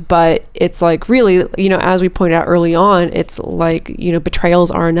say, but it's like really, as we pointed out early on, it's like,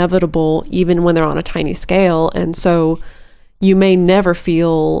 betrayals are inevitable even when they're on a tiny scale. And so you may never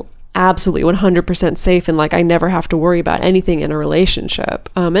feel absolutely 100% safe and like I never have to worry about anything in a relationship.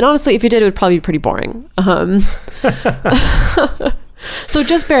 And honestly, if you did, it would probably be pretty boring. So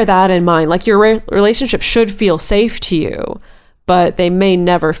just bear that in mind. Like your relationship should feel safe to you, but they may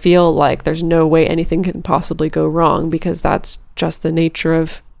never feel like there's no way anything can possibly go wrong, because that's just the nature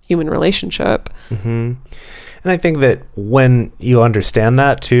of human relationship. And I think that when you understand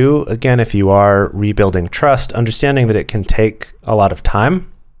that too, again, if you are rebuilding trust, understanding that it can take a lot of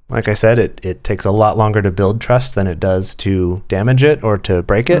time. Like I said, it takes a lot longer to build trust than it does to damage it or to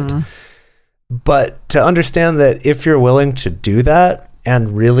break it. But to understand that if you're willing to do that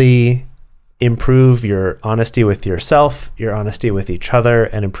and really improve your honesty with yourself, your honesty with each other,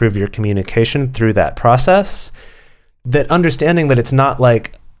 and improve your communication through that process, that understanding that it's not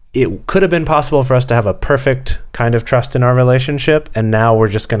like it could have been possible for us to have a perfect kind of trust in our relationship, and now we're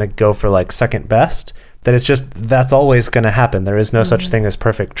just going to go for like second best, that it's just, that's always going to happen. There is no such thing as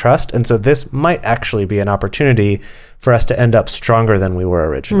perfect trust. And so this might actually be an opportunity for us to end up stronger than we were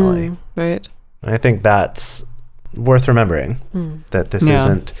originally. Right. I think that's worth remembering, that this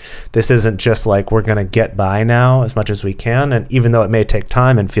isn't just like we're going to get by now as much as we can. And even though it may take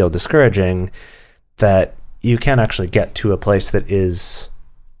time and feel discouraging, that you can actually get to a place that is,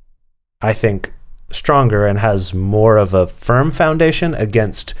 I think, stronger and has more of a firm foundation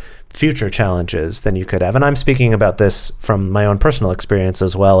against future challenges than you could have. And I'm speaking about this from my own personal experience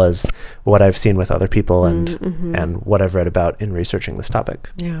as well as what I've seen with other people and what I've read about in researching this topic.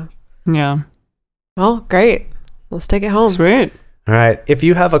 Yeah. Well, great. Let's take it home. Sweet. All right. If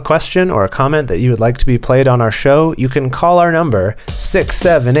you have a question or a comment that you would like to be played on our show, you can call our number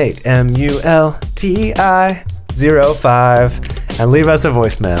 678-MULTI-05 and leave us a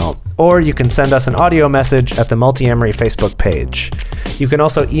voicemail. Or you can send us an audio message at the Multiamory Facebook page. You can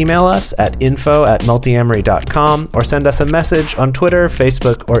also email us at info@multiamory.com or send us a message on Twitter,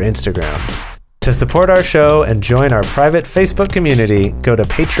 Facebook, or Instagram. To support our show and join our private Facebook community, go to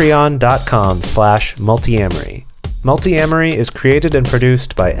patreon.com/multiamory. Multiamory is created and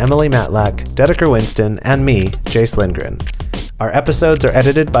produced by Emily Matlack, Dedeker Winston, and me, Jace Lindgren. Our episodes are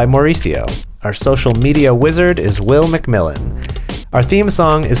edited by Mauricio. Our social media wizard is Will McMillan. Our theme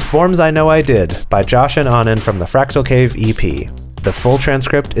song is Forms I Know I Did by Josh and Anand from the Fractal Cave EP. The full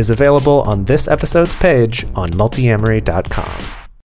transcript is available on this episode's page on multiamory.com.